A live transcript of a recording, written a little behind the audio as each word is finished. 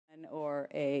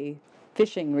for a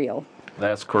fishing reel.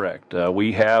 That's correct.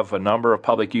 We have a number of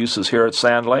public uses here at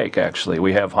Sand Lake, actually.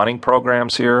 We have hunting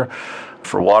programs here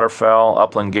for waterfowl,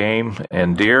 upland game,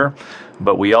 and deer,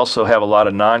 but we also have a lot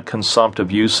of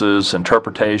non-consumptive uses,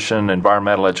 interpretation,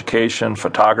 environmental education,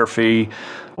 photography.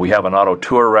 We have an auto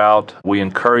tour route. We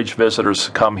encourage visitors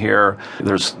to come here.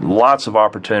 There's lots of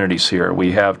opportunities here.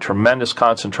 We have tremendous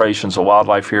concentrations of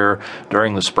wildlife here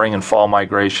during the spring and fall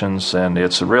migrations, and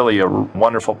it's really a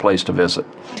wonderful place to visit.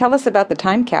 Tell us about the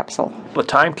time capsule. The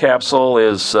time capsule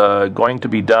is going to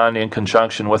be done in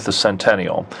conjunction with the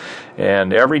Centennial.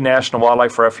 And every National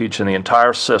Wildlife Refuge in the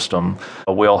entire system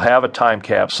will have a time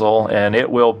capsule, and it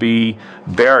will be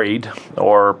buried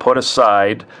or put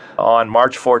aside on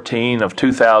March 14 of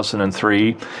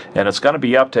 2003, and it's going to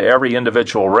be up to every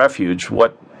individual refuge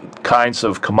what kinds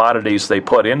of commodities they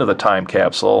put into the time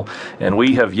capsule, and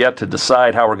we have yet to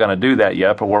decide how we're going to do that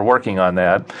yet, but we're working on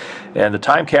that. And the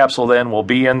time capsule then will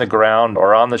be in the ground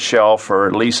or on the shelf or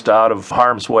at least out of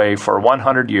harm's way for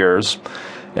 100 years.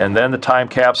 And then the time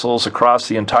capsules across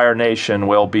the entire nation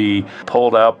will be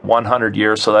pulled up 100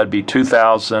 years, so that'd be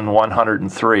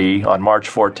 2103 on March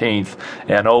 14th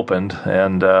and opened,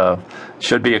 and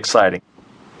should be exciting.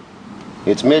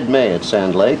 It's mid-May at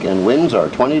Sand Lake, and winds are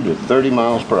 20 to 30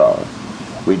 miles per hour.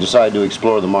 We decide to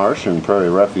explore the marsh and prairie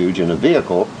refuge in a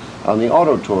vehicle on the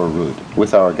auto tour route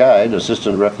with our guide,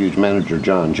 Assistant Refuge Manager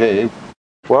John Jay.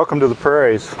 Welcome to the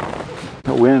prairies.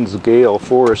 Winds, gale,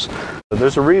 force.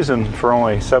 There's a reason for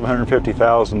only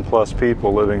 750,000 plus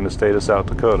people living in the state of South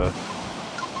Dakota.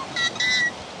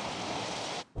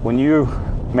 When you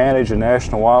manage a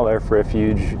national wildlife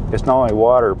refuge, it's not only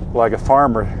water. Like a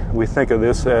farmer, we think of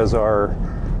this as our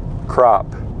crop.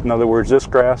 In other words, this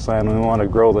grassland, we want to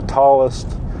grow the tallest,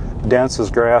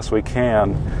 densest grass we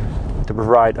can to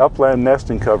provide upland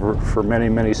nesting cover for many,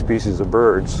 many species of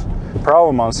birds. The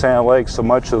problem on Sand Lake, so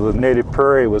much of the native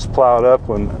prairie was plowed up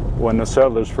when the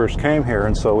settlers first came here,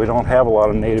 and so we don't have a lot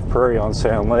of native prairie on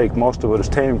Sand Lake. Most of it is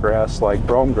tame grass, like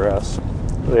brome grass.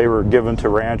 They were given to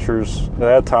ranchers at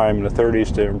that time in the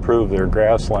 30s to improve their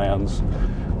grasslands,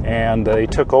 and they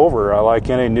took over. Like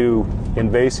any new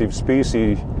invasive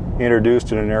species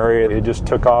introduced in an area, it just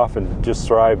took off and just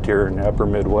thrived here in the upper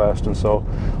Midwest, and so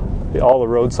all the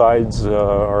roadsides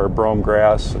are brome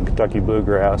grass and Kentucky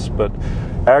bluegrass, but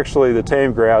actually the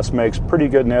tame grass makes pretty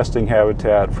good nesting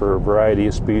habitat for a variety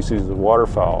of species of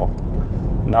waterfowl.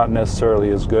 Not necessarily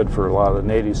as good for a lot of the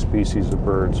native species of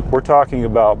birds. We're talking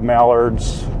about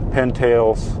mallards,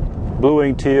 pintails,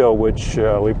 blue-winged teal, which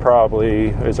we probably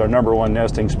is our #1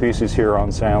 nesting species here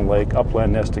on Sand Lake,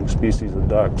 upland nesting species of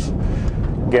ducks.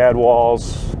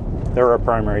 Gadwalls, they're our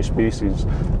primary species,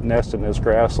 nest in this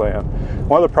grassland.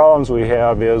 One of the problems we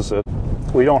have is that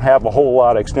we don't have a whole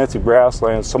lot of extensive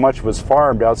grassland. So much of it's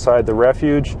farmed outside the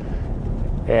refuge,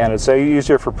 and it's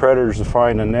easier for predators to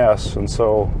find a nest, and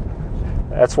so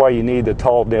that's why you need the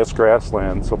tall, dense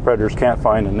grassland, so predators can't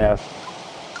find a nest.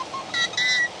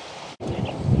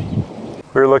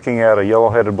 We're looking at a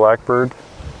yellow-headed blackbird.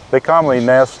 They commonly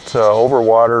nest over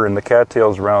water in the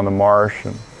cattails around the marsh,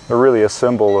 and they're really a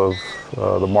symbol of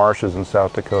the marshes in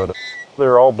South Dakota.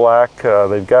 They're all black.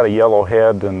 They've got a yellow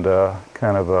head, and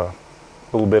kind of a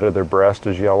little bit of their breast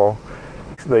is yellow.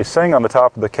 They sing on the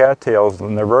top of the cattails,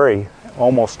 and they're very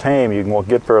almost tame. You can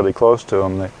get fairly close to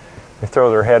them. They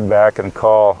throw their head back and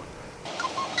call.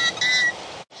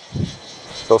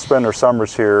 They'll spend their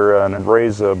summers here and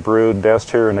raise a brood,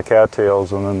 nest here in the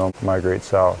cattails, and then they'll migrate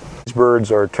south. These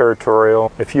birds are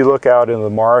territorial. If you look out into the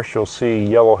marsh, you'll see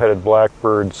yellow-headed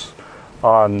blackbirds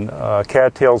on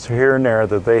cattails here and there,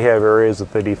 that they have areas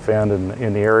that they defend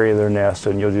in the area of their nest,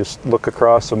 and you'll just look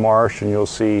across the marsh and you'll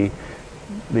see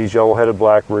these yellow-headed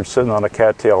blackbirds sitting on a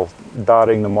cattail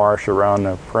dotting the marsh around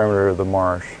the perimeter of the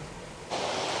marsh.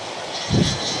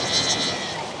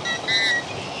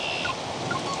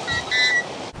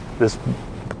 This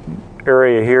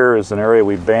area here is an area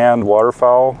we ban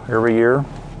waterfowl every year.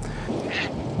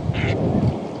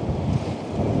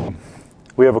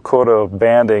 We have a quota of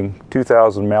banding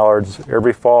 2,000 mallards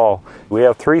every fall. We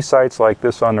have 3 sites like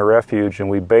this on the refuge, and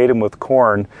we bait them with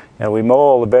corn, and we mow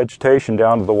all the vegetation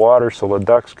down to the water so the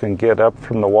ducks can get up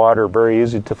from the water, very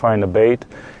easy to find the bait.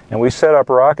 And we set up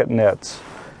rocket nets,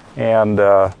 and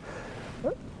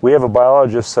we have a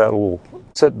biologist that will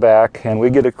sit back, and we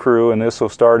get a crew, and this will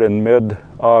start in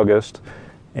mid-August,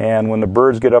 and when the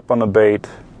birds get up on the bait,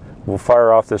 we'll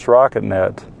fire off this rocket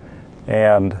net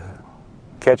and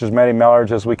catch as many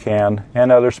mallards as we can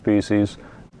and other species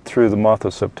through the month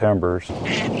of September.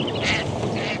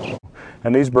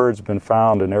 And these birds have been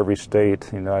found in every state in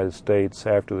the United States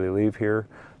after they leave here.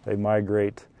 They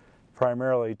migrate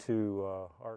primarily to our